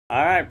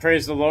All right,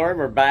 praise the Lord.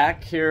 We're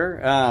back here.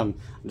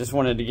 Just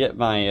wanted to get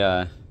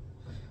my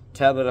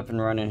tablet up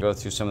and running and go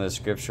through some of the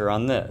scripture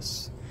on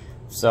this.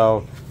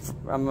 So,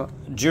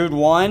 Jude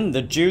 1,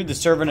 the Jude, the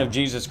servant of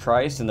Jesus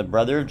Christ and the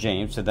brother of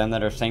James, to them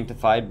that are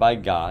sanctified by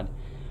God,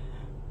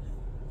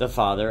 the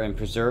Father, and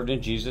preserved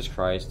in Jesus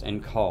Christ,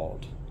 and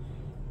called.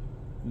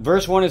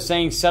 Verse 1 is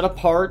saying, set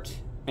apart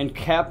and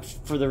kept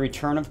for the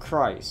return of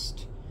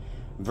Christ.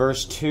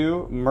 Verse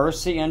 2,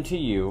 mercy unto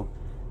you,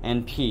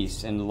 and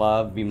peace and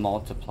love be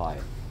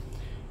multiplied.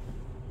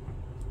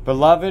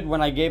 Beloved,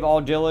 when I gave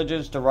all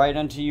diligence to write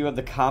unto you of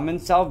the common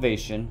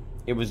salvation,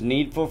 it was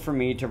needful for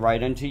me to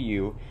write unto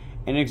you,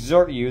 and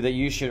exhort you that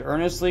you should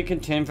earnestly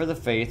contend for the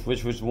faith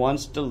which was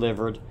once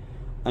delivered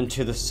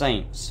unto the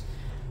saints.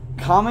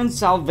 Common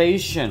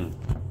salvation,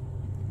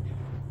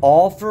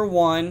 all for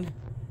one,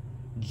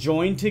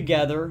 joined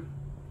together,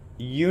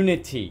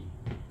 unity.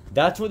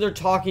 That's what they're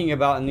talking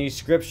about in these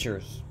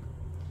scriptures.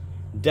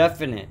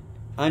 Definite,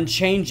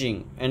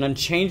 unchanging, and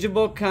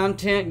unchangeable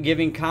content,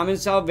 giving common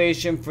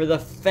salvation for the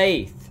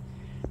faith.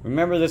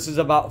 Remember, this is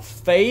about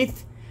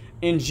faith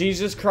in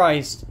Jesus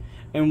Christ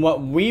and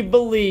what we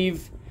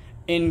believe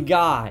in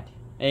God.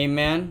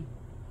 Amen.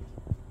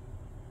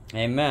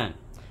 Amen.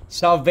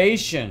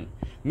 Salvation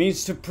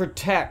means to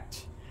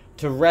protect,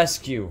 to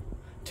rescue,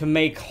 to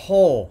make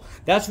whole.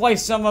 That's why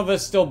some of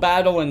us still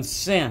battle in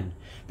sin,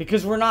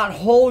 because we're not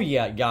whole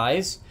yet,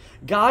 guys.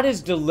 God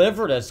has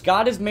delivered us.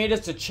 God has made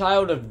us a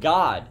child of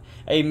God.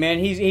 Amen.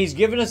 He's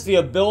given us the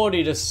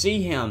ability to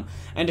see Him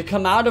and to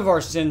come out of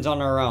our sins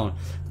on our own.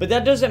 But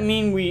that doesn't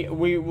mean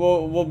we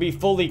will be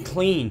fully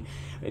clean.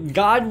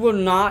 God will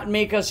not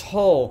make us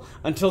whole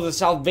until the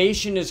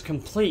salvation is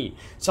complete.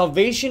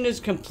 Salvation is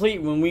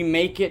complete when we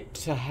make it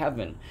to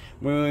heaven.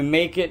 When we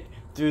make it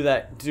through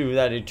that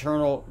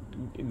eternal,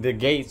 the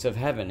gates of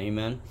heaven.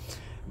 Amen.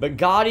 But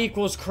God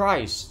equals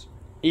Christ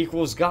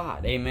equals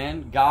God.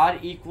 Amen.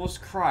 God equals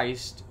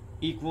Christ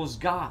equals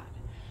God.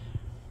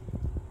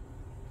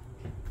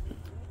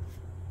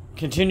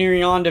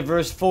 Continuing on to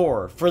verse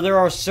 4. For there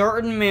are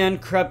certain men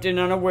crept in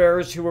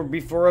unawares who were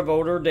before of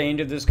old ordained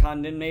to this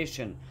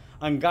condemnation.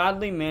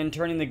 Ungodly men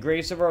turning the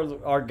grace of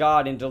our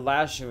God into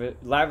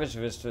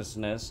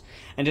lasciviousness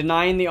and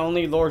denying the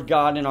only Lord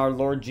God and our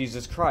Lord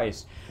Jesus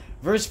Christ.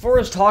 Verse 4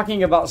 is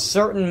talking about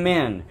certain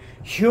men,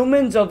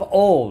 humans of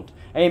old.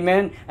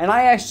 Amen. And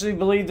I actually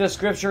believe this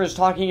scripture is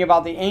talking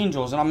about the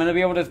angels, and I'm going to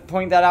be able to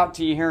point that out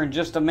to you here in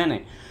just a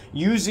minute.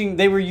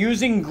 They were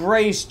using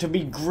grace to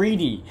be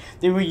greedy.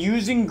 They were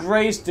using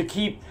grace to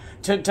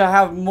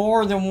have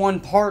more than one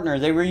partner.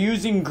 They were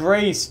using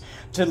grace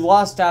to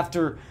lust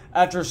after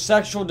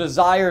sexual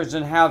desires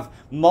and have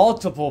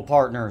multiple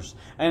partners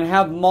and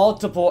have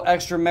multiple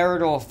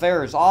extramarital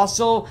affairs.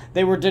 Also,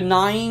 they were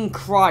denying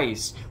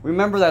Christ.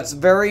 Remember, that's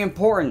very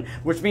important,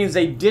 which means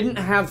they didn't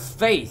have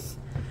faith.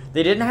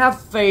 They didn't have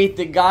faith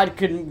that God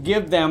could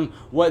give them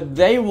what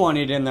they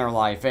wanted in their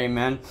life.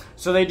 Amen.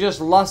 So they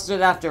just lusted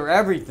after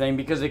everything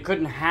because they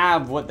couldn't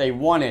have what they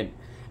wanted.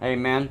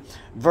 Amen.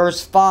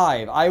 Verse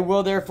 5. I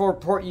will therefore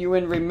put you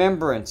in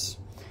remembrance,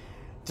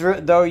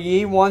 though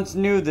ye once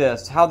knew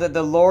this, how that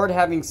the Lord,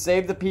 having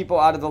saved the people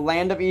out of the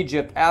land of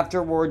Egypt,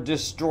 afterward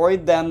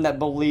destroyed them that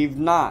believed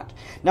not.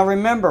 Now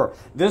remember,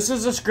 this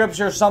is a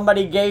scripture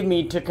somebody gave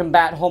me to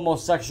combat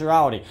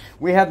homosexuality.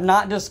 We have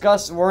not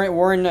discussed,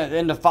 we're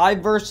in the 5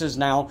 verses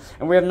now,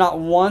 and we have not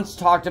once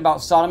talked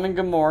about Sodom and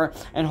Gomorrah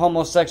and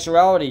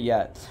homosexuality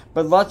yet.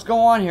 But let's go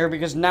on here,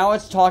 because now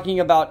it's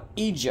talking about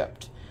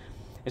Egypt.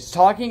 It's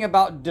talking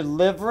about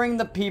delivering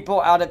the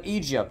people out of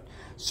Egypt.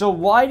 So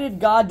why did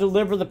God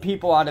deliver the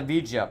people out of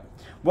Egypt?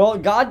 Well,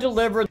 God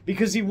delivered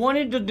because He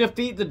wanted to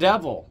defeat the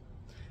devil.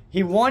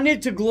 He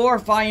wanted to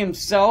glorify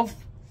Himself,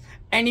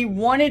 and He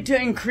wanted to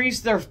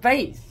increase their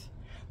faith.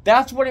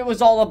 That's what it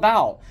was all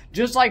about.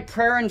 Just like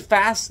prayer and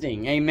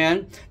fasting,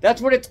 amen?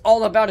 That's what it's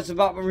all about. It's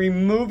about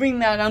removing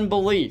that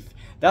unbelief.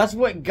 That's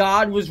what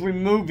God was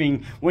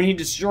removing when He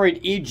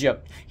destroyed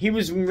Egypt. He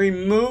was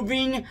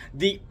removing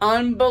the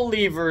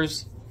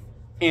unbelievers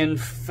in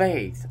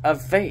faith,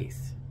 of faith.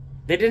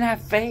 They didn't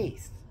have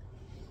faith.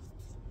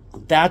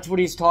 That's what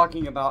he's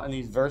talking about in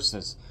these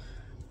verses.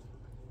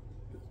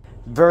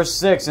 Verse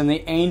 6, and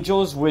the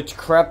angels which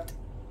kept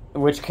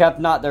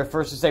not their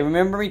first estate.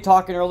 Remember me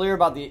talking earlier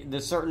about the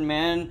certain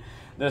men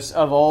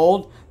of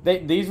old?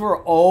 These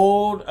were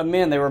old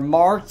men. They were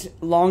marked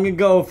long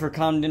ago for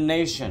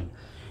condemnation.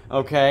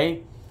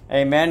 Okay?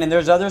 Amen. And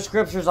there's other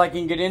scriptures I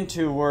can get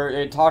into where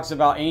it talks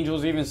about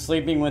angels even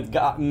sleeping with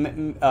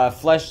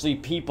fleshly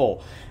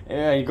people.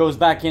 It goes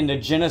back into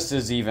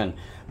Genesis even.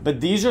 But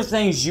these are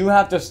things you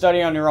have to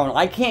study on your own.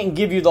 I can't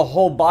give you the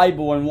whole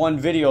Bible in one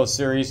video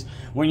series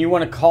when you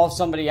want to call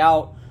somebody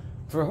out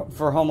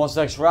for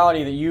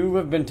homosexuality that you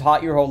have been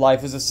taught your whole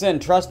life is a sin.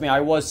 Trust me, I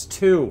was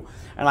too.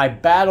 And I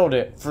battled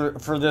it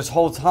for this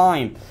whole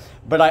time.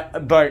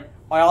 But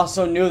I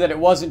also knew that it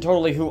wasn't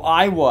totally who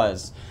I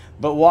was.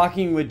 But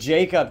walking with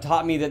Jacob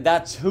taught me that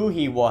that's who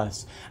he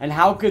was. And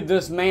how could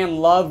this man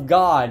love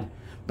God,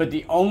 but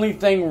the only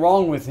thing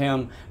wrong with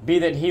him be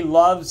that he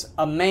loves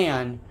a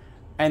man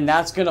and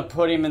that's going to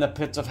put him in the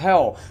pits of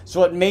hell.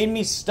 So it made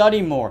me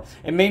study more.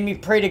 It made me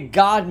pray to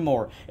God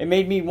more. It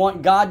made me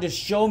want God to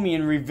show me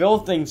and reveal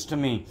things to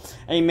me.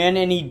 Amen.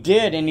 And He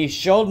did, and He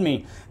showed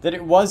me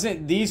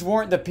that these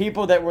weren't the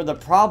people that were the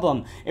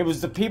problem. It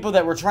was the people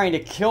that were trying to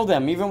kill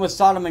them, even with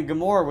Sodom and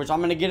Gomorrah, which I'm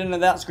going to get into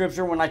that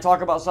scripture when I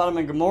talk about Sodom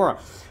and Gomorrah.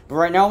 But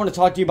right now I want to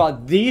talk to you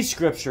about these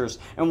scriptures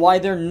and why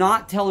they're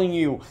not telling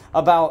you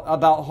about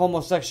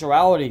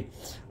homosexuality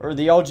or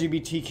the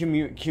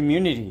LGBT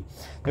community.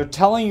 They're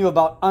telling you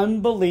about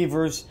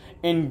unbelievers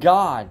in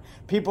God.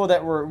 People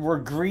that were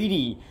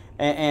greedy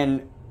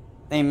and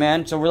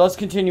amen. So let's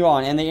continue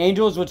on. And the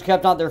angels which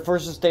kept not their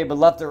first estate, but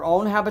left their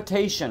own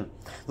habitation,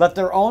 left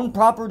their own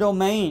proper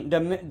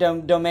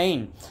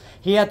domain.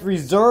 He hath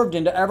reserved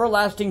into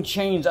everlasting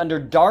chains under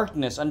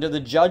darkness, under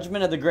the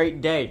judgment of the great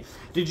day.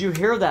 Did you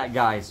hear that,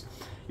 guys?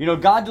 You know,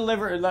 God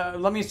delivered,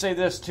 let me say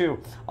this too,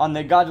 on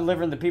the God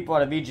delivering the people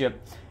out of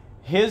Egypt.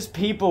 His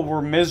people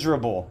were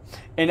miserable.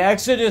 In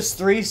Exodus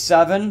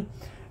 3:7,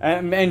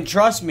 and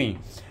trust me,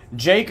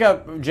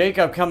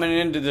 Jacob coming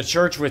into the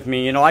church with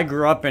me, you know, I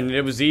grew up and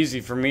it was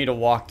easy for me to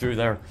walk through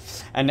there.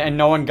 And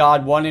knowing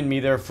God wanted me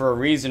there for a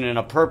reason and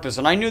a purpose.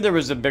 And I knew there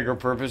was a bigger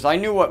purpose. I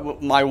knew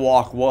what my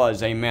walk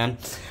was, amen.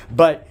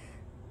 But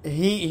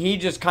he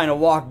just kind of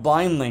walked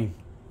blindly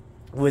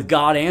with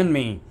God and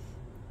me.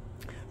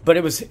 But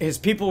it was his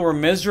people were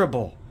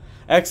miserable.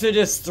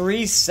 Exodus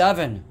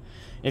 3:7.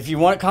 If you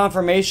want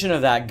confirmation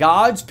of that,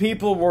 God's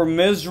people were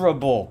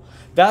miserable.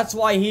 That's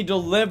why He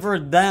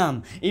delivered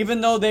them.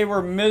 Even though they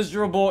were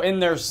miserable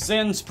in their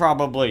sins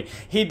probably.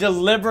 He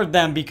delivered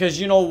them because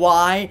you know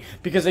why?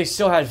 Because they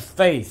still had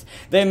faith.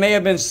 They may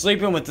have been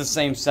sleeping with the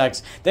same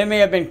sex. They may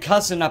have been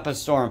cussing up a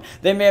storm.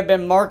 They may have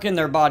been marking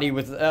their body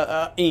with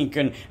ink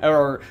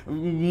or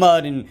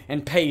mud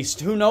and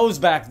paste. Who knows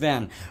back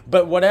then?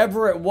 But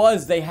whatever it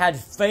was, they had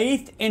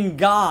faith in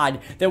God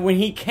that when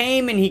He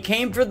came and He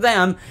came for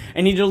them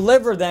and He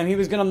delivered them, He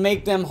was going to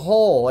make them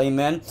whole.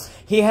 Amen.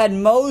 He had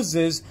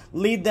Moses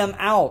lead them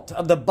out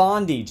of the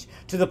bondage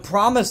to the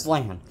promised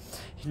land.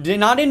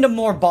 Not into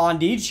more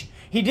bondage.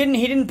 He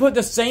didn't put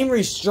the same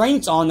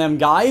restraints on them,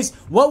 guys.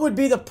 What would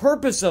be the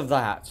purpose of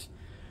that?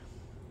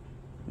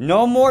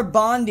 No more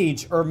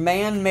bondage or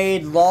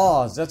man-made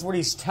laws. That's what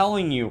He's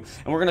telling you.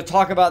 And we're going to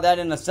talk about that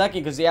in a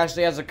second because He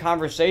actually has a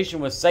conversation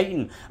with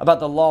Satan about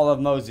the law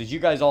of Moses. You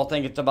guys all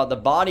think it's about the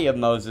body of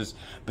Moses,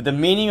 but the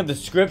meaning of the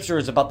scripture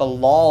is about the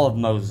law of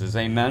Moses.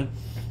 Amen.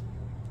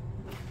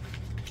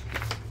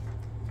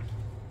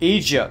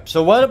 Egypt.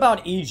 So what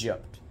about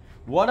Egypt?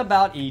 What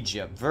about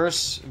Egypt?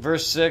 Verse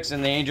 6,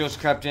 and the angels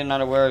crept in, not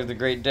aware of the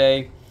great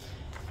day.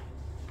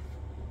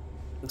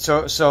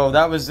 So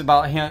that was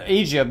about him,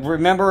 Egypt.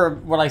 Remember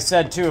what I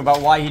said too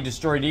about why He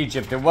destroyed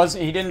Egypt.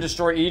 He didn't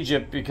destroy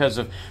Egypt because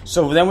of.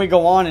 So then we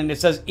go on and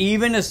it says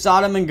even as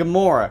Sodom and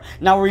Gomorrah.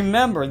 Now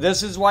remember,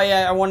 this is why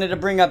I wanted to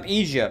bring up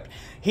Egypt.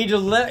 He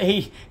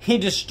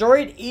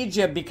destroyed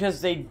Egypt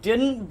because they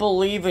didn't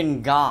believe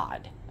in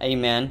God.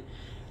 Amen.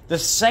 The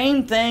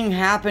same thing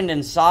happened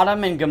in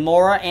Sodom and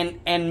Gomorrah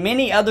and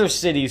many other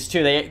cities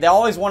too. They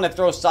always want to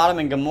throw Sodom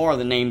and Gomorrah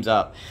the names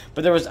up.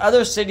 But there was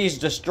other cities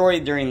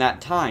destroyed during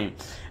that time.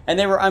 And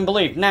they were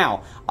unbelief.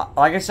 Now,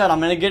 like I said, I'm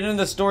going to get into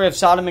the story of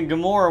Sodom and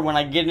Gomorrah when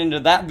I get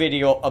into that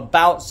video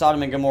about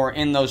Sodom and Gomorrah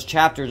in those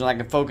chapters. And I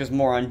can focus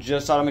more on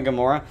just Sodom and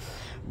Gomorrah.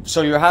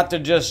 So you have to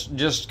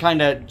just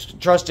kind of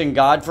trust in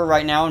God for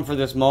right now and for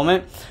this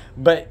moment.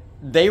 But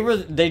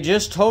they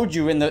just told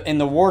you in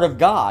the Word of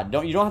God.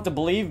 You don't have to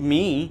believe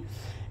me.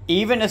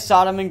 Even as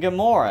Sodom and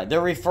Gomorrah. They're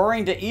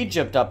referring to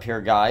Egypt up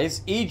here,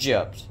 guys.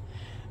 Egypt.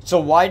 So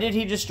why did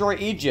He destroy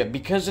Egypt?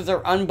 Because of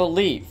their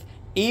unbelief.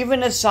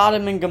 Even as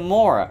Sodom and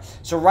Gomorrah.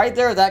 So right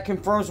there, that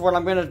confirms what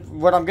I'm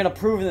gonna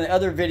prove in the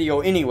other video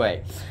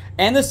anyway.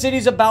 And the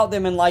cities about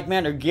them in like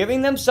manner,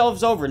 giving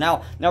themselves over.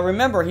 Now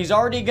remember, He's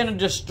already going to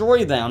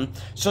destroy them.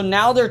 So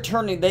now they're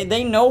turning,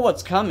 they know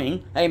what's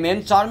coming.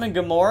 Amen. Sodom and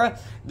Gomorrah,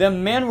 the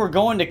men were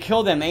going to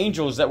kill them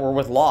angels that were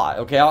with Lot.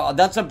 Okay,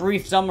 that's a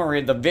brief summary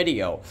of the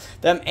video.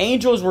 Them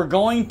angels were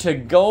going to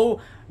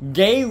go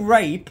gay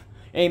rape.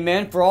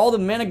 Amen. For all the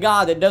men of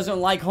God that doesn't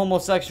like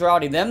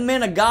homosexuality. Them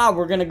men of God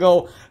were going to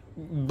go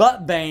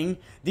butt bang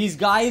these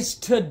guys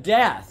to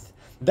death.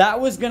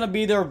 That was going to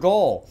be their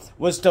goal,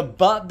 was to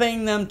butt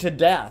bang them to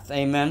death.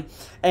 Amen.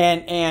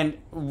 And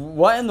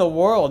what in the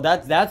world?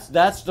 That's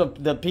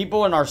the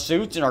people in our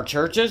suits in our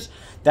churches.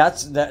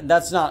 That's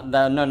not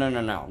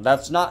no.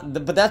 That's not.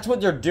 But that's what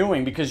they're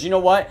doing because you know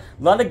what?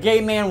 Let a gay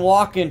man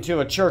walk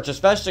into a church,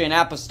 especially an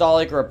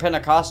apostolic or a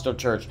Pentecostal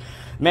church.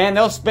 Man,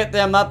 they'll spit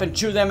them up and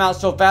chew them out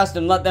so fast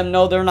and let them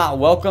know they're not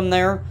welcome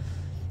there.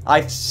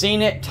 I've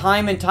seen it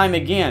time and time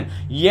again.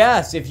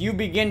 Yes, if you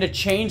begin to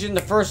change in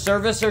the first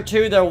service or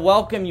two, they'll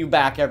welcome you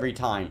back every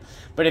time.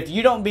 But if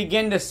you don't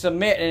begin to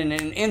submit in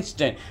an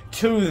instant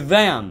to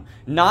them,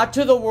 not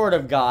to the Word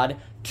of God,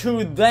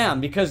 to them,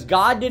 because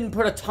God didn't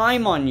put a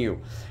time on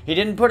you. He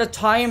didn't put a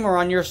timer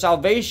on your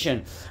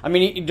salvation. I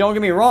mean, don't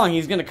get me wrong,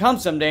 He's going to come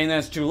someday and then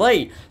it's too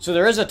late. So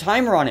there is a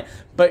timer on it.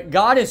 But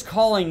God is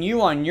calling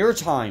you on your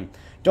time.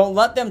 Don't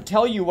let them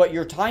tell you what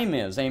your time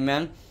is.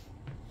 Amen.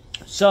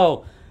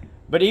 So,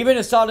 but even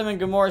in Sodom and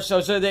Gomorrah,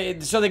 so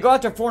they go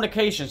after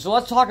fornication. So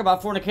let's talk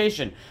about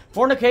fornication.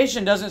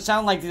 Fornication doesn't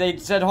sound like they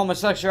said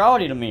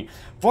homosexuality to me.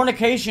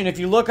 Fornication, if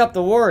you look up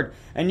the word,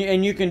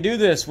 and you can do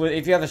this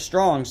if you have a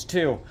Strong's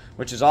too,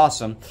 which is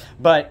awesome.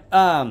 But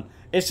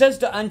it says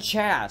to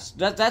unchaste.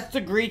 That's the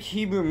Greek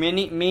Hebrew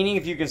meaning.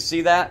 If you can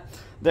see that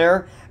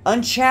there,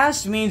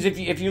 unchaste means, if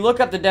you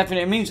look up the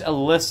definition, it means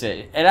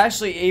illicit. It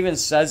actually even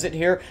says it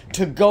here,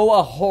 to go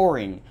a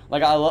whoring.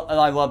 Like I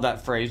love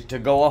that phrase, to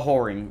go a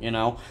whoring. You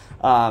know.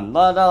 La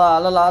la la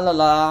la la la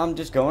la, I'm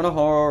just going a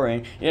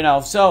whoring, you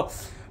know. So,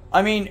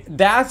 I mean,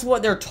 that's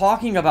what they're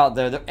talking about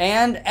there.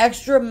 And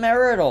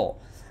extramarital.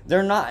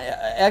 They're not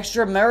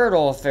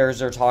extramarital affairs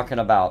they're talking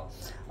about.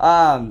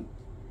 I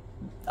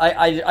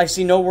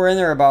see nowhere in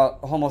there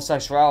about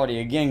homosexuality.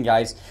 Again,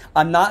 guys,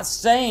 I'm not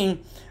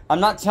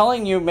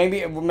telling you,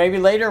 maybe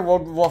later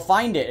we'll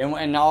find it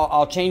and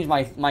I'll change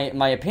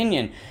my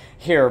opinion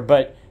here.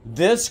 But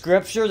this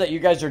scripture that you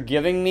guys are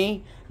giving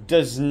me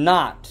does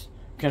not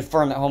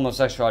confirm that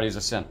homosexuality is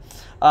a sin.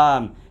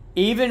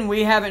 Even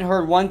we haven't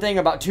heard one thing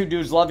about two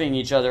dudes loving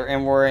each other,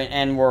 and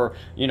we're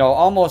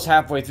almost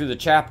halfway through the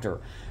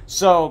chapter.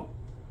 So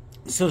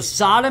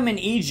Sodom and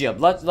Egypt.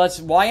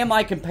 Let's. Why am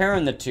I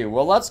comparing the two?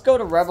 Well, let's go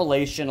to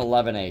Revelation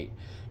 11:8,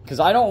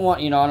 because I don't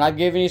want and I've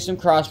given you some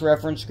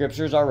cross-reference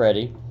scriptures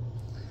already.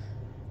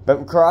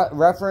 But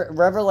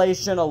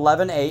Revelation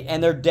 11:8,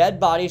 and their dead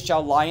bodies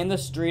shall lie in the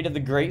street of the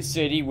great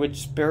city, which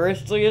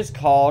spiritually is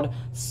called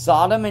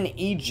Sodom and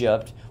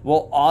Egypt,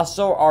 well,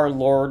 also our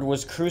Lord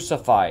was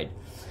crucified.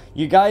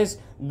 You guys,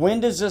 when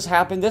does this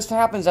happen? This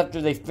happens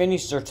after they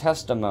finish their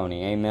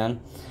testimony, amen?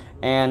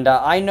 And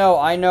I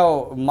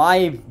know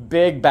my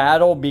big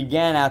battle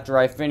began after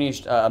I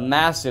finished a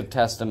massive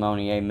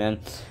testimony, amen,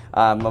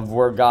 of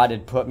where God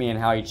had put me and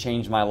how He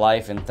changed my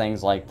life and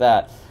things like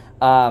that.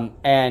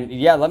 And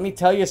yeah, let me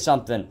tell you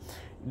something.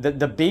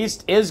 The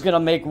beast is going to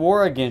make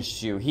war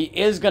against you. He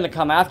is going to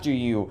come after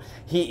you.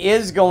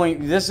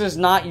 This is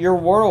not your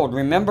world.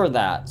 Remember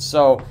that.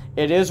 So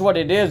it is what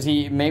it is.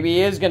 He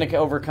is going to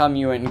overcome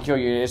you and kill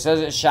you. It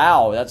says it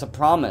shall. That's a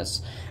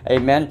promise.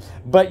 Amen.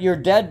 But your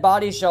dead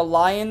body shall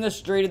lie in the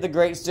street of the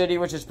great city,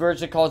 which is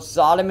spiritually called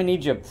Sodom and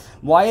Egypt.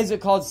 Why is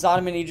it called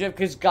Sodom and Egypt?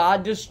 Because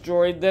God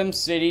destroyed them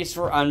cities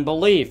for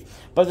unbelief.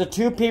 But the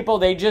two people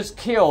they just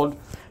killed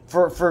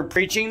for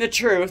preaching the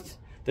truth,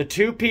 the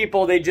two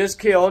people they just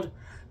killed,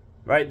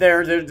 right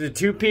there, the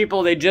two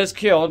people they just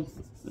killed.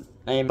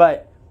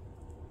 But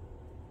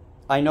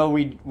I know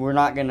we're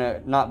not going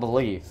to not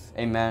believe.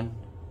 Amen.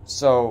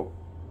 So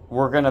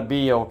we're going to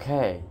be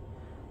okay.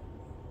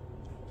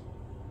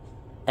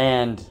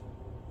 And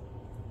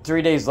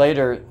 3 days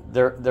later,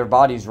 their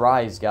bodies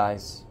rise,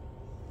 guys.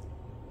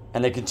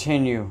 And they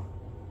continue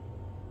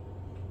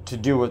to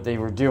do what they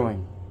were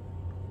doing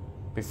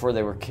before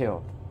they were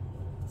killed.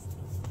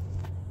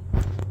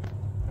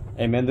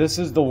 Amen. This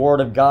is the Word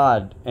of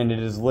God, and it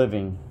is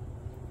living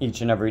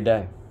each and every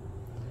day.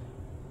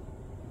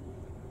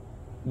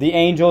 The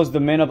angels,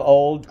 the men of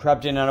old,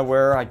 crept in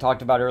unaware. I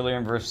talked about earlier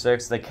in verse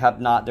 6. They kept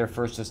not their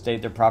first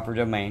estate, their proper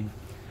domain.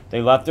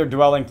 They left their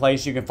dwelling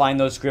place. You can find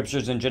those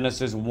scriptures in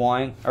Genesis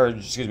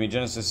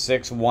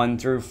 6, 1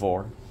 through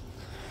 4.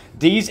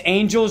 These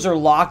angels are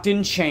locked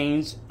in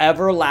chains,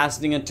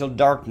 everlasting until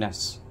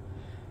darkness.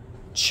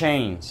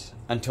 Chains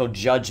until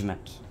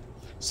judgment.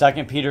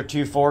 2 Peter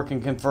 2:4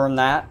 can confirm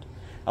that.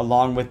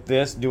 Along with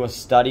this, do a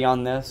study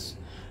on this.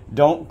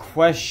 Don't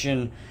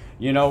question.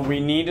 We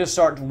need to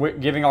start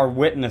giving our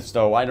witness,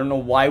 though. I don't know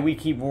why we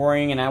keep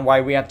worrying and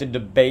why we have to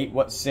debate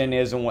what sin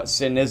is and what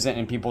sin isn't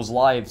in people's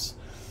lives.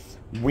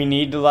 We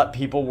need to let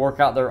people work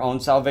out their own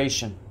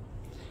salvation.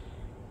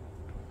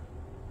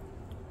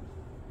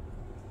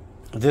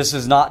 This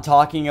is not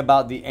talking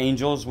about the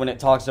angels when it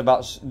talks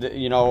about, this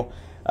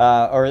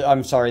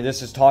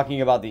is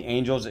talking about the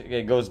angels.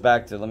 It goes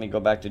back to, let me go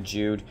back to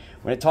Jude.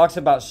 When it talks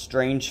about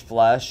strange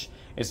flesh,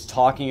 it's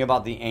talking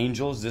about the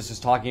angels. This is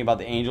talking about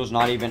the angels,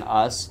 not even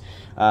us.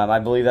 I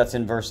believe that's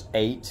in verse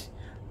 8.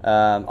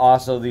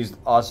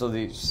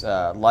 It's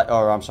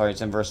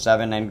in verse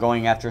 7. And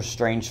going after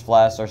strange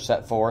flesh are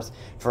set forth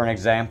for an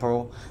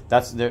example.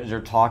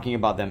 They're talking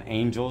about them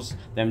angels,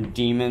 them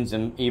demons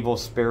and evil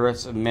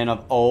spirits of men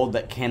of old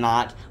that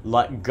cannot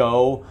let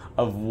go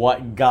of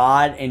what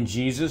God and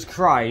Jesus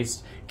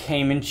Christ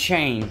came and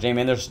changed.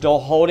 Amen. They're still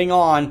holding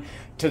on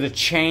to the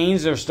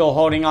chains. They're still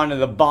holding on to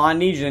the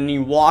bondage. And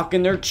you walk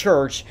in their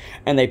church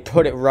and they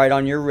put it right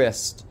on your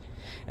wrist.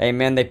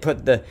 Amen. They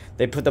put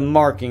the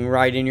marking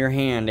right in your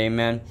hand.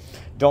 Amen.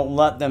 Don't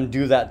let them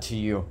do that to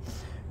you.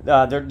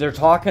 They're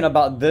talking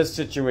about this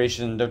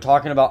situation. They're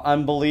talking about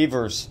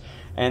unbelievers.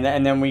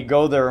 And then we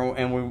go there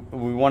and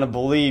we want to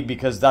believe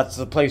because that's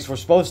the place we're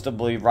supposed to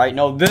believe, right?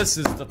 No, this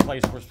is the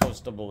place we're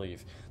supposed to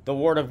believe. The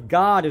Word of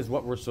God is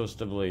what we're supposed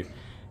to believe.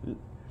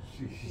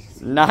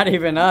 Not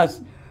even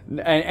us.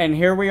 And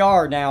here we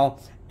are now.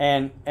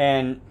 And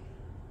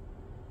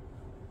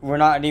we're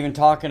not even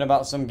talking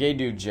about some gay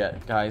dudes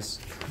yet, guys.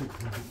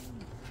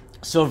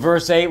 So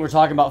verse 8, we're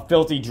talking about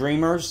filthy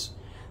dreamers.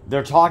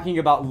 They're talking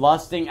about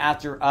lusting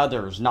after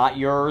others, not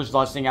yours,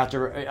 lusting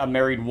after a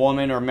married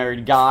woman or a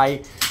married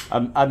guy,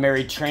 a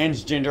married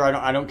transgender.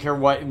 I don't care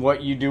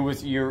what you do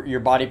with your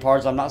body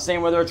parts. I'm not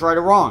saying whether it's right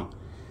or wrong.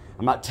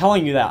 I'm not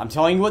telling you that. I'm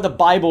telling you what the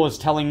Bible is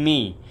telling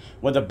me,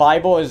 what the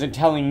Bible isn't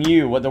telling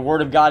you, what the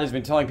Word of God has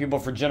been telling people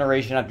for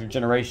generation after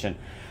generation.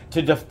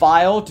 To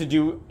defile,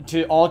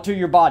 to alter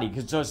your body.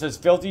 So it says,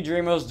 filthy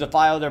dreamers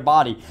defile their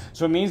body.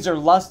 So it means they're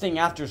lusting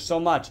after so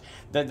much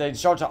that they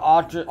start to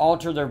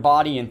alter their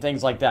body and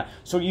things like that.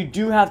 So you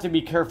do have to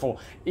be careful.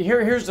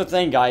 Here's the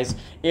thing, guys.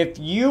 If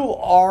you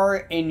are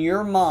in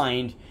your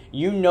mind,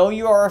 you know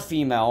you are a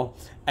female,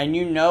 and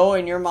you know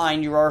in your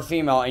mind you are a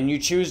female, and you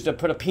choose to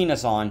put a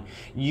penis on,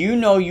 you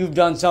know you've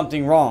done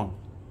something wrong.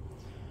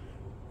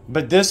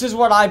 But this is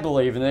what I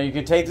believe, and then you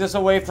can take this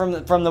away from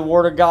the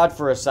Word of God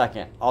for a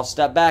second. I'll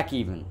step back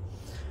even.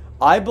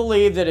 I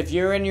believe that if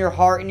you're in your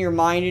heart and your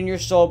mind and your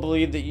soul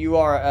believe that you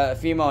are a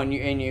female and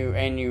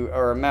you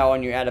are a male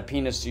and you add a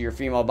penis to your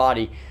female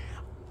body,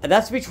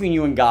 that's between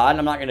you and God.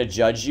 I'm not going to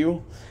judge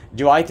you.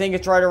 Do I think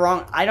it's right or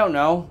wrong? I don't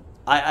know.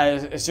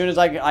 As soon as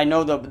I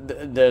know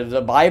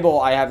the Bible,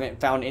 I haven't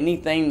found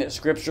anything that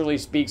scripturally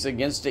speaks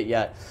against it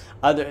yet.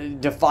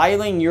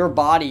 Defiling your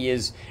body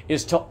is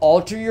to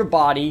alter your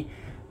body,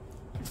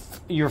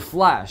 your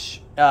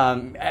flesh.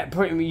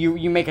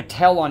 You make a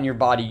tail on your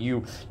body.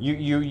 You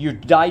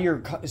dye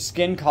your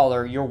skin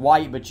color. You're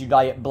white, but you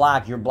dye it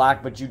black. You're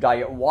black, but you dye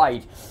it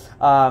white.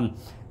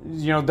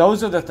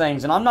 Those are the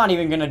things, and I'm not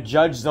even going to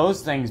judge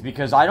those things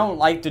because I don't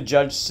like to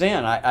judge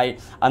sin. I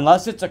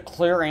unless it's a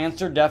clear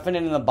answer,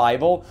 definite in the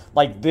Bible,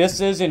 like this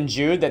is in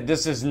Jude, that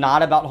this is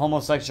not about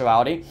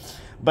homosexuality.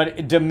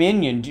 But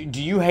dominion,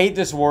 do you hate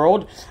this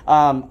world?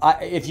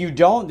 If you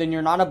don't, then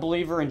you're not a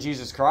believer in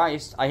Jesus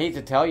Christ. I hate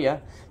to tell you.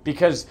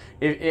 Because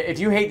if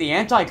you hate the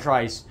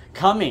Antichrist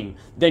coming,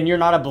 then you're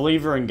not a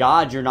believer in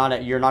God. You're not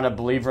a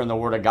believer in the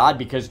Word of God,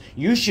 because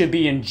you should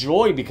be in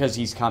joy because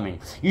He's coming.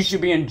 You should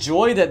be in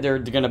joy that they're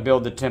going to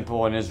build the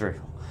temple in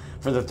Israel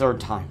for the third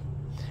time.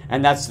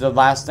 And that's the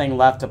last thing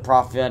left, a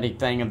prophetic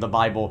thing of the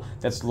Bible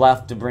that's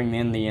left to bring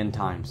in the end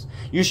times.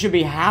 You should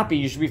be happy.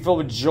 You should be filled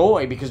with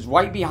joy, because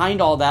right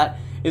behind all that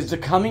is the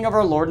coming of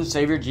our Lord and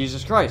Savior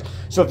Jesus Christ.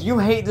 So if you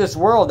hate this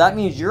world, that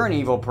means you're an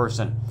evil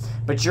person.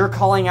 But you're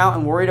calling out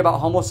and worried about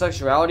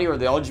homosexuality or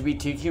the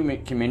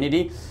LGBT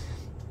community,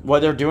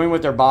 what they're doing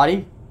with their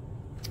body,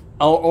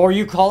 or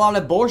you call out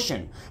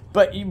abortion.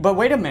 But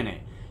wait a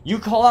minute. You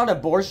call out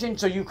abortion,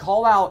 so you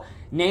call out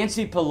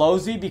Nancy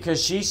Pelosi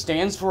because she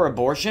stands for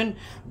abortion,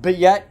 but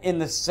yet in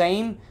the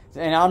same...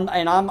 And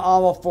I'm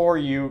all for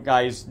you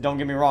guys, don't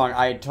get me wrong.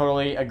 I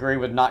totally agree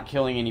with not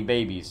killing any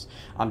babies.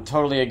 I'm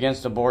totally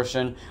against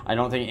abortion. I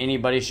don't think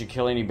anybody should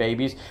kill any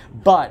babies.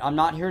 But I'm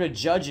not here to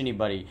judge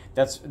anybody.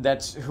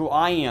 That's who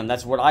I am.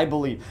 That's what I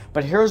believe.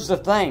 But here's the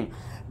thing.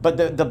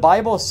 But the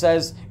Bible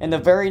says in the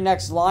very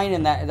next line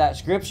in that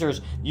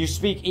scriptures, you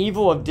speak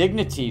evil of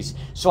dignities.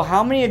 So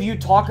how many of you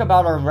talk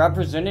about our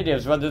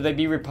representatives, whether they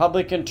be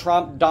Republican,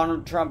 Trump,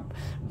 Donald Trump,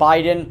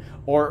 Biden,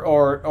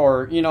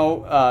 or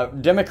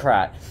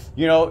Democrat?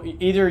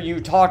 Either you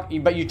talk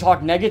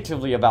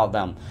negatively about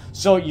them.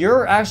 So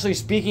you're actually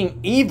speaking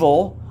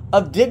evil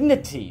of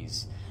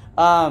dignities.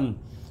 Or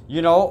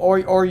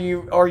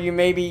you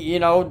maybe,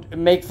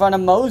 make fun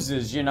of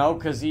Moses,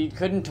 because he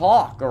couldn't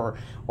talk, or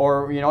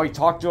he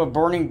talked to a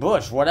burning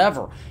bush,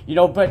 whatever.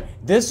 But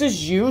this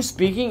is you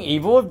speaking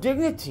evil of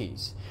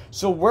dignities.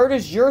 So where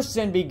does your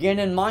sin begin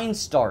and mine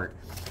start?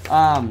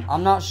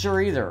 I'm not sure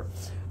either.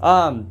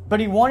 But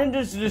he wanted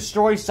to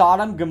destroy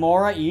Sodom,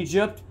 Gomorrah,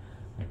 Egypt,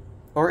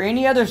 or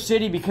any other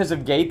city because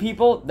of gay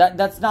people.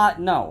 That's not,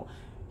 no.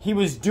 He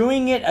was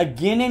doing it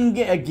again and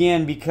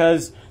again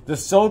because the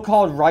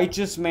so-called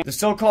righteous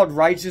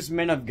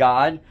men of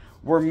God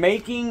were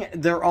making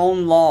their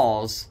own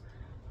laws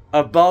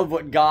above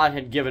what God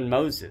had given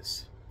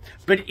Moses.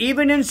 But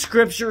even in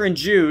Scripture in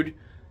Jude,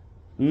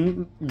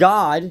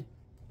 God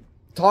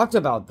talked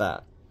about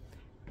that.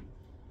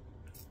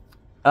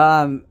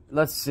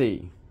 Let's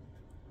see.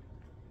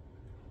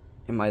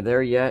 Am I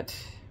there yet?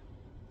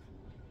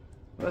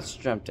 Let's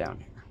jump down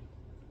here.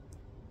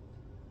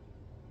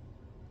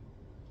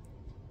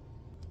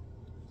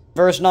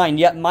 Verse 9,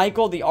 yet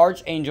Michael the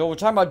archangel, we're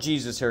talking about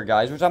Jesus here,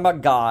 guys. We're talking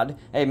about God,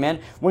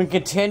 amen. When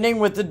contending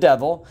with the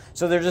devil,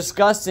 so they're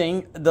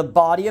discussing the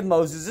body of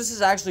Moses. This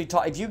is actually,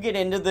 if you get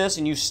into this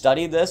and you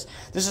study this,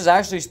 this is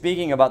actually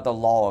speaking about the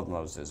law of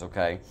Moses,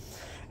 okay?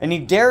 And he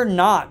dared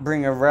not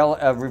bring a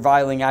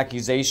reviling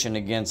accusation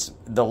against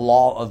the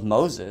law of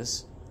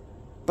Moses,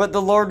 but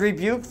the Lord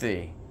rebuked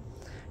thee.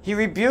 He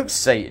rebuked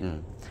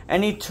Satan.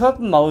 And he took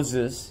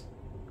Moses,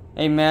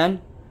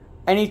 amen,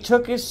 and he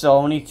took his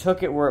soul and he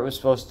took it where it was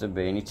supposed to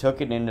be, and he took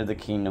it into the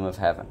kingdom of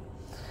heaven.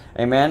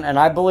 Amen. And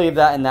I believe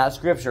that in that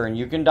scripture, and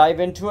you can dive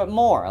into it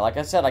more. Like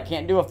I said, I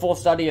can't do a full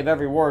study of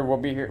every word.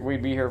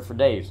 We'd be here for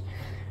days.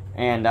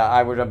 And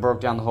I would have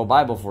broke down the whole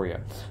Bible for you.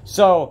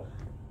 So,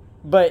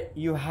 but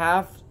you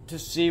have to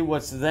see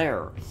what's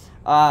there.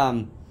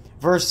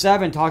 Verse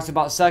 7 talks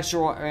about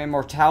sexual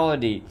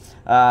immortality.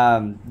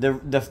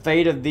 The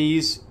fate of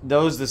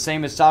those the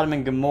same as Sodom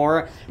and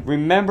Gomorrah.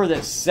 Remember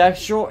that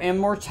sexual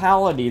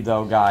immortality,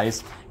 though,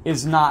 guys,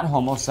 is not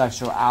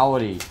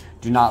homosexuality.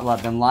 Do not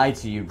let them lie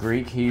to you.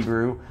 Greek,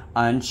 Hebrew,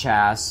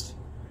 unchaste.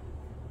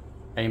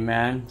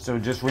 Amen. So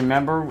just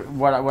remember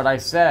what I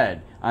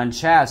said.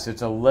 Unchaste,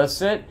 it's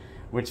illicit,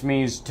 which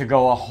means to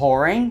go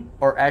a-whoring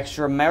or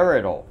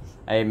extramarital.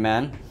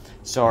 Amen.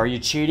 So are you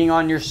cheating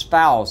on your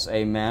spouse?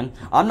 Amen.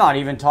 I'm not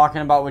even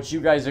talking about what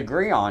you guys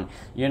agree on.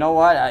 You know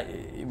what?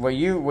 What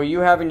you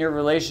have in your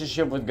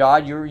relationship with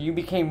God, you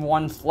became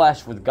one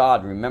flesh with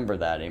God. Remember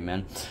that.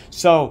 Amen.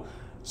 So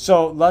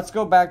let's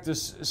go back to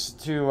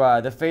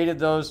the fate of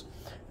those.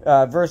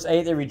 Verse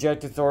 8, they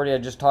reject authority. I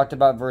just talked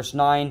about verse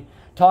 9.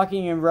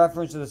 Talking in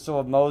reference to the soul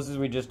of Moses,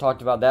 we just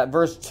talked about that.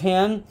 Verse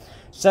 10,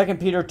 2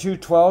 Peter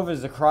 2:12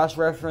 is the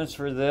cross-reference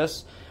for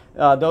this.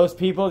 Those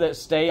people that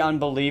stay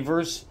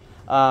unbelievers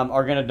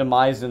are going to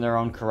demise in their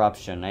own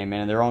corruption,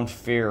 amen, in their own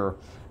fear.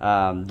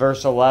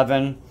 Verse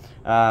 11,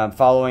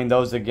 following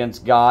those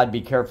against God,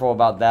 be careful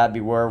about that.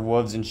 Beware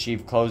wolves in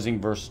sheep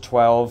clothing. Verse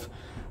 12.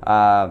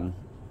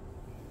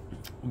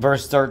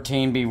 Verse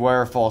 13,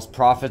 beware false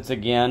prophets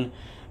again.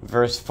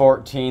 Verse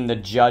 14, the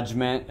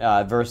judgment.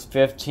 Verse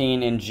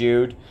 15 in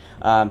Jude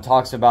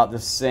talks about the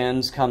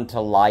sins come to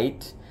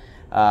light.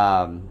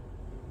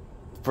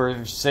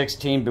 Verse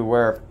 16,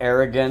 beware of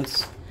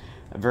arrogance.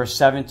 Verse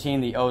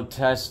 17, the Old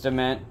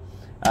Testament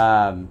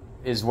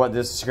is what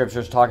this scripture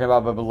is talking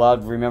about. But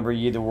beloved, remember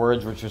ye the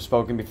words which were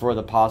spoken before the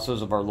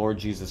apostles of our Lord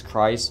Jesus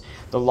Christ.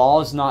 The law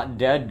is not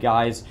dead,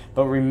 guys,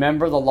 but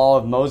remember the law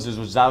of Moses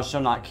was thou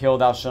shalt not kill,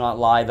 thou shalt not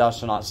lie, thou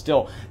shalt not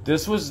steal.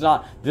 This was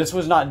not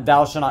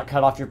thou shalt not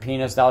cut off your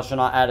penis, thou shalt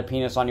not add a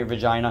penis on your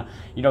vagina.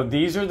 You know,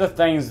 these are the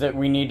things that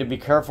we need to be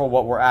careful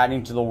what we're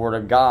adding to the Word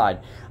of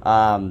God.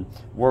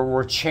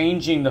 We're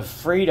changing the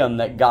freedom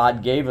that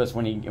God gave us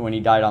when he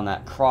died on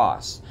that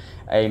cross.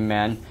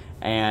 Amen.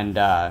 And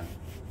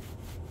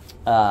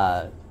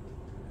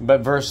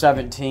but verse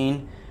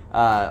 17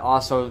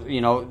 also,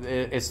 you know,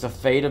 it's the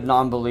fate of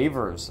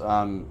non-believers.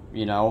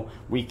 You know,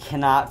 we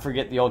cannot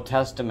forget the Old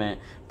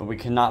Testament, but we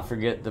cannot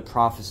forget the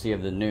prophecy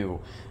of the New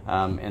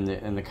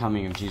in the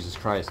coming of Jesus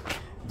Christ.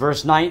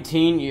 Verse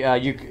 19,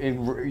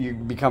 you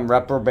become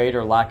reprobate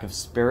or lack of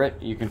spirit.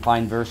 You can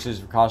find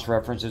verses, cross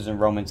references in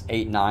Romans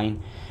 8:9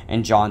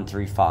 and John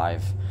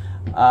 3:5.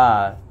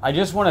 I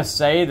just want to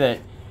say that,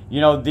 you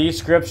know, these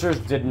scriptures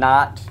did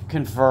not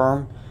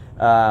confirm.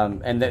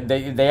 And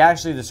they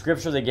actually, the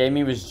scripture they gave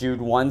me was Jude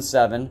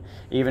 1:7.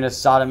 Even as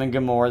Sodom and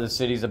Gomorrah, the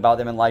cities about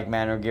them in like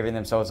manner, giving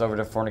themselves over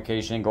to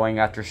fornication and going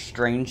after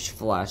strange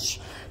flesh.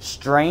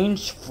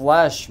 Strange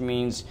flesh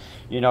means,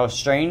 you know,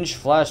 strange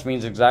flesh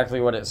means exactly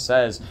what it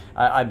says.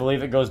 I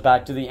believe it goes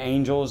back to the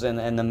angels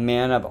and the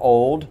men of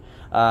old.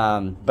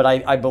 But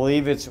I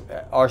believe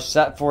are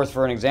set forth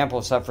for an example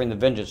of suffering the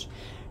vengeance.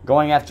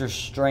 Going after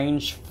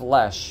strange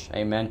flesh,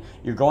 amen.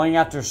 You're going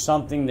after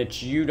something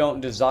that you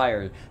don't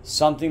desire,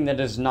 something that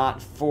is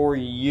not for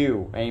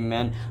you,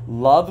 amen.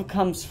 Love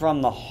comes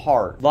from the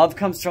heart. Love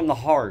comes from the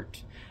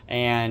heart.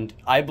 And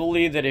I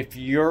believe that if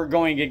you're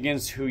going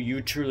against who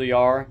you truly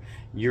are,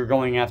 you're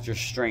going after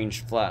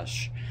strange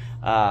flesh.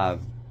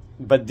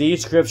 But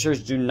these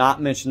scriptures do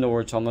not mention the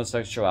words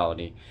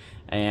homosexuality,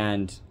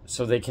 and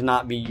so they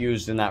cannot be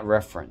used in that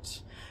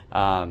reference.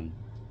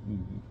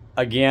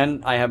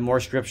 Again, I have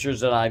more scriptures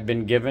that I've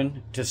been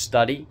given to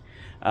study,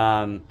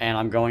 and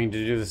I'm going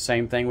to do the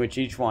same thing with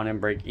each one and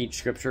break each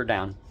scripture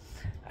down.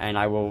 And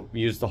I will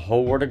use the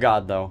whole Word of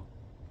God, though,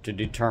 to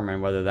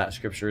determine whether that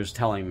scripture is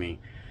telling me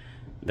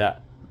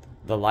that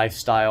the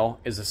lifestyle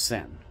is a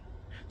sin.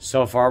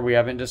 So far, we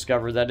haven't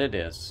discovered that it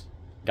is.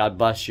 God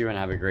bless you and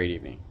have a great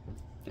evening.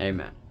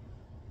 Amen.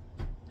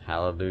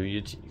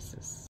 Hallelujah, Jesus.